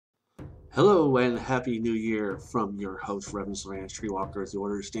Hello and Happy New Year from your host, Reverend Savannah Treewalker of the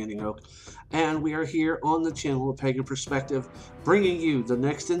Order of Standing Oak. And we are here on the channel of Pagan Perspective, bringing you the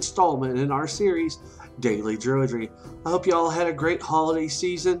next installment in our series, Daily Druidry. I hope you all had a great holiday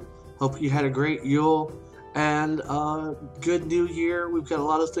season. Hope you had a great Yule and good New Year. We've got a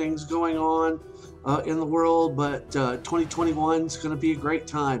lot of things going on in the world, but 2021 is going to be a great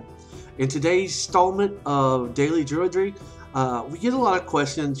time. In today's installment of Daily Druidry, we get a lot of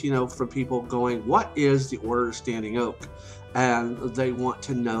questions, from people going, what is the Order of Standing Oak? And they want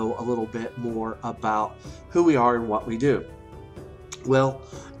to know a little bit more about who we are and what we do. Well,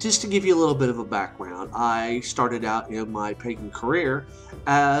 just to give you a little bit of a background, I started out in my pagan career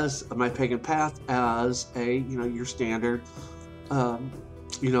as my pagan path as a, your standard,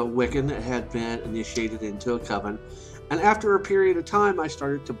 Wiccan that had been initiated into a coven. And after a period of time, I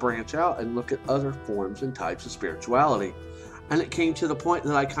started to branch out and look at other forms and types of spirituality. And it came to the point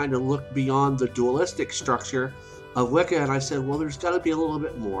that I kind of looked beyond the dualistic structure of Wicca, and I said, well, there's got to be a little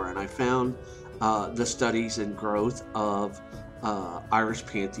bit more. And I found the studies and growth of Irish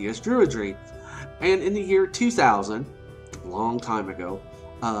pantheist Druidry. And in the year 2000, a long time ago,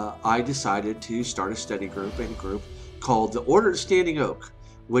 I decided to start a study group and group called the Order of Standing Oak,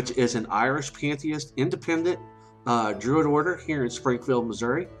 which is an Irish pantheist independent Druid order here in Springfield,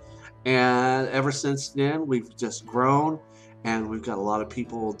 Missouri. And ever since then, we've just grown. And we've got a lot of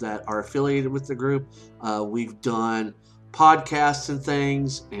people that are affiliated with the group. We've done podcasts and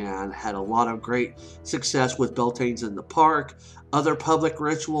things and had a lot of great success with Beltanes in the Park, other public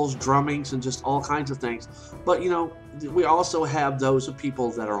rituals, drummings, and just all kinds of things. But, we also have those of people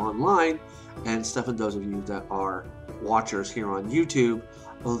that are online and stuff, and those of you that are watchers here on YouTube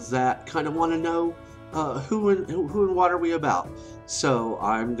that kind of want to know who and what are we about. So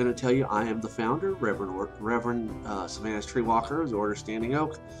I'm going to tell you, I am the founder, Reverend Savannah Treewalker of the Order of Standing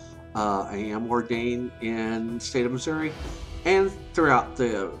Oak. I am ordained in the state of Missouri and throughout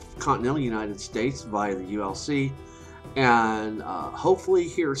the continental United States via the ULC. And hopefully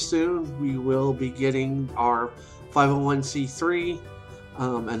here soon we will be getting our 501c3,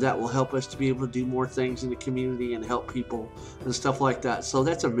 and that will help us to be able to do more things in the community and help people and stuff like that. So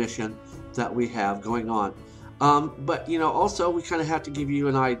that's a mission that we have going on. But also we kind of have to give you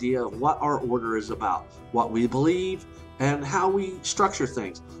an idea of what our order is about, what we believe, and how we structure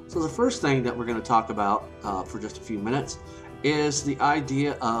things. So the first thing that we're going to talk about for just a few minutes is the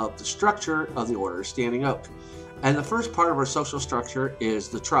idea of the structure of the Order of Standing Oak. And the first part of our social structure is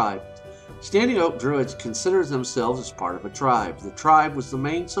the tribe. Standing Oak Druids consider themselves as part of a tribe. The tribe was the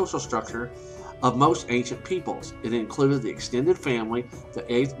main social structure of most ancient peoples. It included the extended family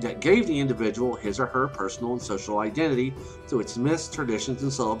that gave the individual his or her personal and social identity through its myths, traditions,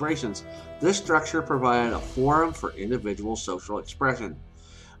 and celebrations. This structure provided a forum for individual social expression.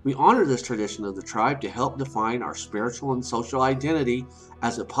 We honor this tradition of the tribe to help define our spiritual and social identity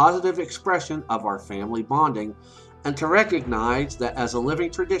as a positive expression of our family bonding, and to recognize that as a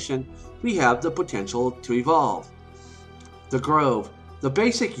living tradition, we have the potential to evolve. The Grove. The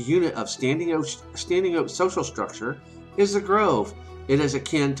basic unit of Standing Oak social structure is the grove. It is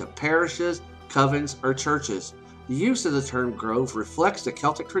akin to parishes, covens, or churches. The use of the term grove reflects the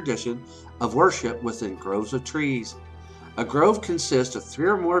Celtic tradition of worship within groves of trees. A grove consists of 3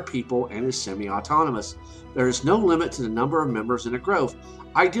 or more people and is semi-autonomous. There is no limit to the number of members in a grove.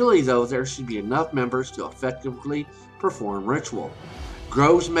 Ideally, though, there should be enough members to effectively perform ritual.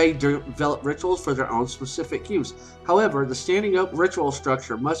 Groves may develop rituals for their own specific use. However, the Standing Oak ritual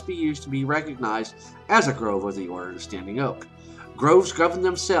structure must be used to be recognized as a grove of the Order of Standing Oak. Groves govern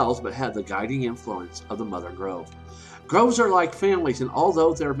themselves but have the guiding influence of the Mother Grove. Groves are like families, and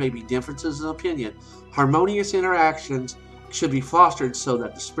although there may be differences in opinion, harmonious interactions should be fostered so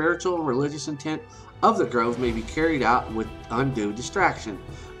that the spiritual and religious intent of the grove may be carried out with undue distraction.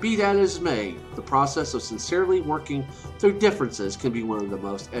 Be that as may, the process of sincerely working through differences can be one of the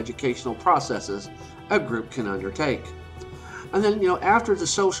most educational processes a group can undertake. And then, after the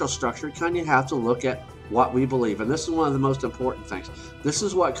social structure, you kind of have to look at what we believe. And this is one of the most important things. This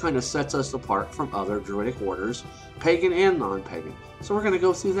is what kind of sets us apart from other Druidic orders, pagan and non-pagan. So we're going to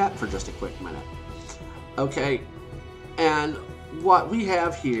go through that for just a quick minute. Okay, and what we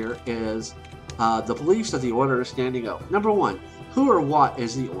have here is the beliefs of the Order of Standing Oak. Number 1, who or what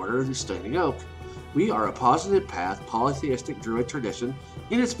is the Order of the Standing Oak? We are a positive path, polytheistic Druid tradition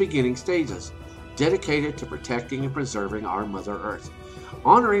in its beginning stages, dedicated to protecting and preserving our Mother Earth,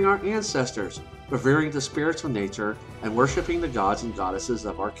 honoring our ancestors, revering the spirits of nature, and worshiping the gods and goddesses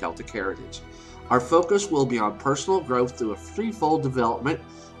of our Celtic heritage. Our focus will be on personal growth through a threefold development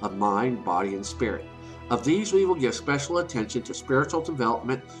of mind, body, and spirit. Of these, we will give special attention to spiritual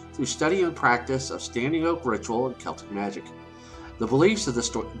development through study and practice of Standing Oak ritual and Celtic magic. The beliefs of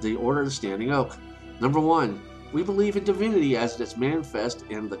the Order of the Standing Oak. Number 1, we believe in divinity as it is manifest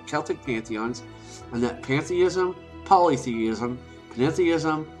in the Celtic pantheons, and that pantheism, polytheism,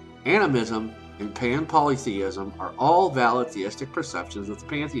 pantheism, animism, and pan-polytheism are all valid theistic perceptions of the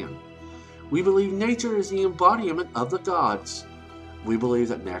pantheon. We believe nature is the embodiment of the gods. We believe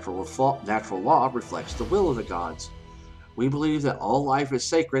that natural law reflects the will of the gods. We believe that all life is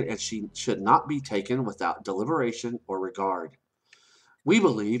sacred and should not be taken without deliberation or regard. We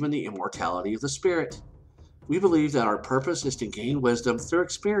believe in the immortality of the spirit. We believe that our purpose is to gain wisdom through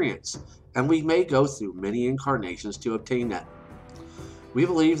experience, and we may go through many incarnations to obtain that. We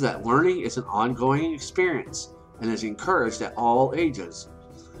believe that learning is an ongoing experience and is encouraged at all ages.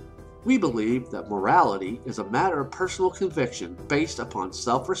 We believe that morality is a matter of personal conviction based upon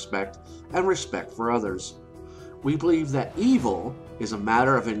self-respect and respect for others. We believe that evil is a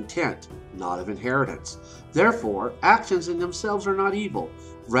matter of intent, not of inheritance. Therefore, actions in themselves are not evil.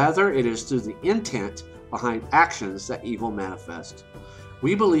 Rather, it is through the intent behind actions that evil manifests.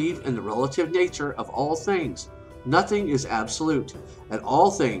 We believe in the relative nature of all things. Nothing is absolute, and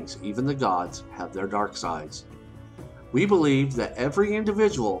all things, even the gods, have their dark sides. We believe that every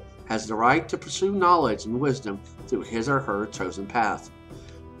individual has the right to pursue knowledge and wisdom through his or her chosen path.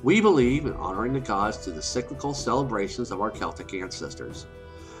 We believe in honoring the gods through the cyclical celebrations of our Celtic ancestors.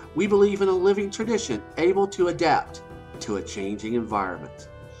 We believe in a living tradition able to adapt to a changing environment.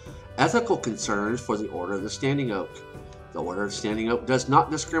 Ethical concerns for the Order of the Standing Oak. The Order of the Standing Oak does not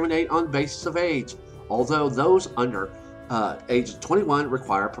discriminate on basis of age, although those under age 21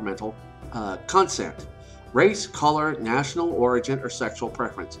 require parental consent. Race, color, national origin, or sexual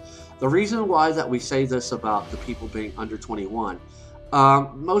preference. The reason why that we say this about the people being under 21,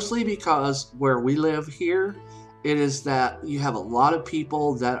 mostly because where we live here, it is that you have a lot of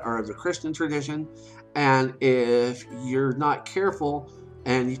people that are of the Christian tradition, and if you're not careful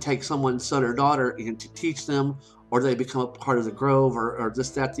and you take someone's son or daughter and to teach them, or they become a part of the grove, or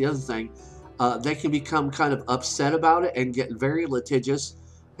this, that, the other thing, they can become kind of upset about it and get very litigious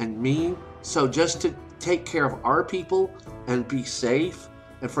and mean. So just to take care of our people and be safe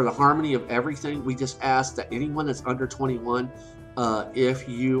and for the harmony of everything, we just ask that anyone that's under 21, if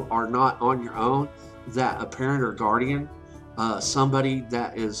you are not on your own, that a parent or guardian, somebody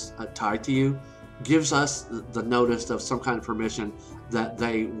that is tied to you, gives us the notice of some kind of permission that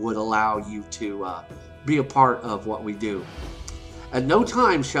they would allow you to be a part of what we do. At no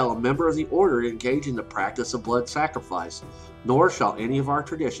time shall a member of the order engage in the practice of blood sacrifice, nor shall any of our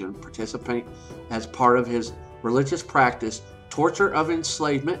tradition participate as part of his religious practice, torture of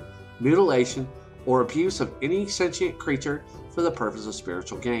enslavement, mutilation, or abuse of any sentient creature for the purpose of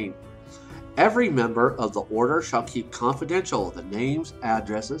spiritual gain. Every member of the order shall keep confidential the names,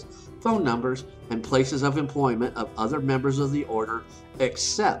 addresses, phone numbers, and places of employment of other members of the order,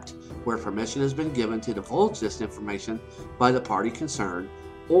 except where permission has been given to divulge this information by the party concerned,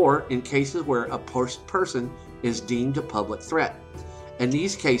 or in cases where a person is deemed a public threat. In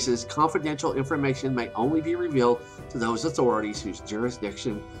these cases, confidential information may only be revealed to those authorities whose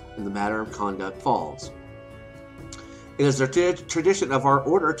jurisdiction in the matter of conduct falls. It is the tradition of our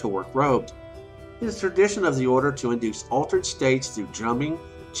order to work robed. It is the tradition of the order to induce altered states through drumming,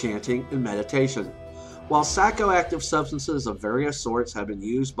 chanting, and meditation. While psychoactive substances of various sorts have been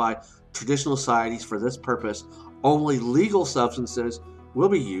used by traditional societies for this purpose, only legal substances will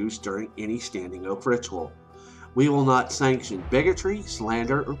be used during any Standing Oak ritual. We will not sanction bigotry,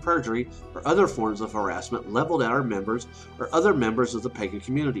 slander, or perjury, or other forms of harassment leveled at our members or other members of the pagan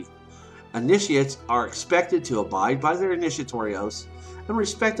community. Initiates are expected to abide by their initiatory oaths and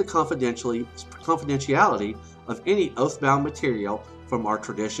respect the confidentiality of any oath-bound material from our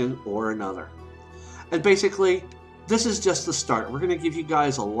tradition or another. And basically, this is just the start. We're going to give you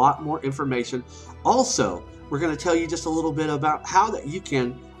guys a lot more information. Also, we're going to tell you just a little bit about how that you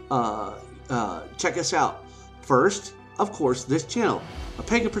can check us out. First, of course, this channel, A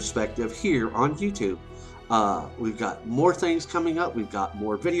Pagan Perspective, here on YouTube. We've got more things coming up. We've got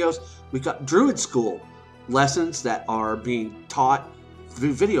more videos. We've got Druid School lessons that are being taught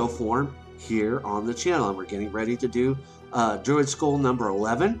through video form here on the channel. And we're getting ready to do Druid School number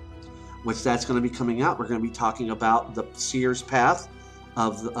 11, which that's going to be coming out. We're going to be talking about the Seer's Path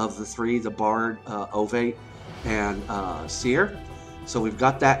of the three, the Bard, Ovate, and Seer. So we've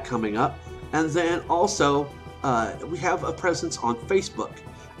got that coming up. And then also, we have a presence on Facebook,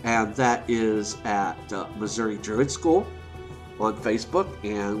 and that is at Missouri Druid School on Facebook,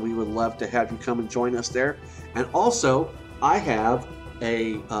 and we would love to have you come and join us there. And also, I have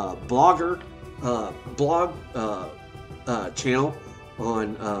a blogger blog channel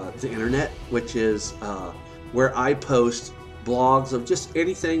on the internet, which is where I post blogs of just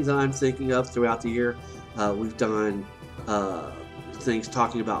anything that I'm thinking of throughout the year. We've done things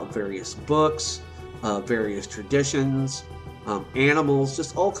talking about various books, various traditions, animals,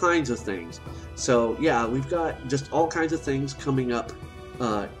 just all kinds of things. So yeah, we've got just all kinds of things coming up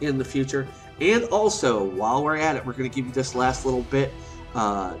in the future. And also, while we're at it, we're going to give you this last little bit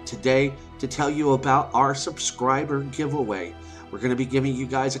today to tell you about our subscriber giveaway. We're going to be giving you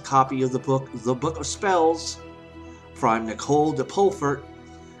guys a copy of the Book of Spells from Nicole de Pulfort.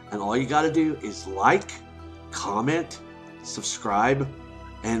 And all you got to do is like, comment, subscribe,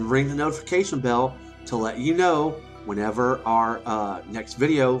 and ring the notification bell to let you know whenever our next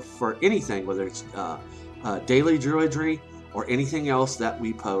video for anything, whether it's daily druidry or anything else that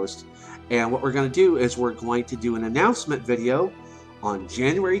we post. And what we're going to do is we're going to do an announcement video on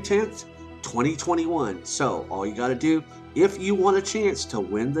January 10th, 2021. So all you got to do, if you want a chance to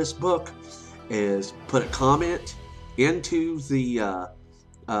win this book, is put a comment into the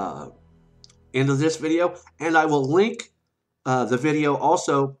end of this video, and I will link the video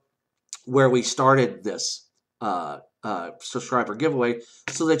also where we started this subscriber giveaway,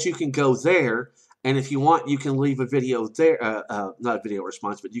 so that you can go there. And if you want, you can leave a video there, not a video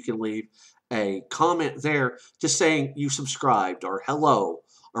response, but you can leave a comment there just saying you subscribed or hello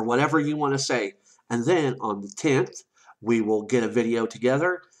or whatever you want to say. And then on the 10th, we will get a video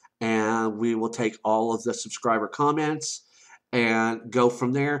together and we will take all of the subscriber comments and go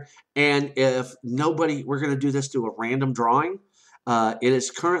from there. And if nobody, we're going to do this through a random drawing. It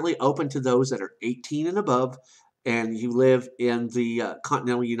is currently open to those that are 18 and above and you live in the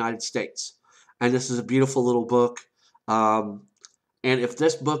continental United States. And this is a beautiful little book. And if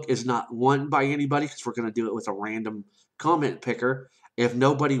this book is not won by anybody, because we're going to do it with a random comment picker, if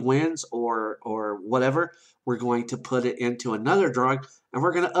nobody wins or whatever, we're going to put it into another drawing, and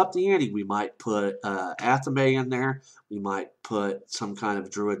we're going to up the ante. We might put Athame in there. We might put some kind of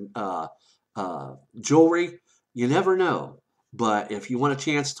druid jewelry. You never know. But if you want a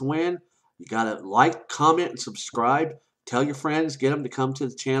chance to win, you got to like, comment, and subscribe. Tell your friends, get them to come to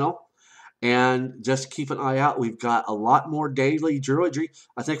the channel. And just keep an eye out. We've got a lot more daily druidry.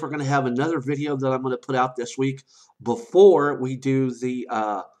 I think we're going to have another video that I'm going to put out this week before we do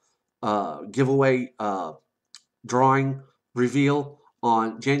the giveaway drawing reveal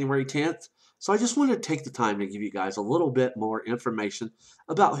on January 10th. So I just wanted to take the time to give you guys a little bit more information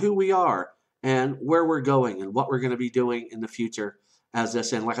about who we are and where we're going and what we're going to be doing in the future as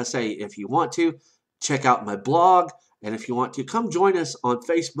this. And like I say, if you want to, check out my blog. And if you want to, come join us on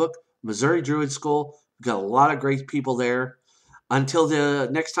Facebook, Missouri Druid School. We've got a lot of great people there. Until the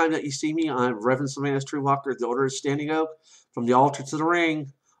next time that you see me, I'm Reverend Sylvanus Truewalker, the Order of Standing Oak. From the altar to the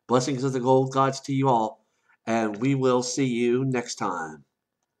ring, blessings of the gold gods to you all. And we will see you next time.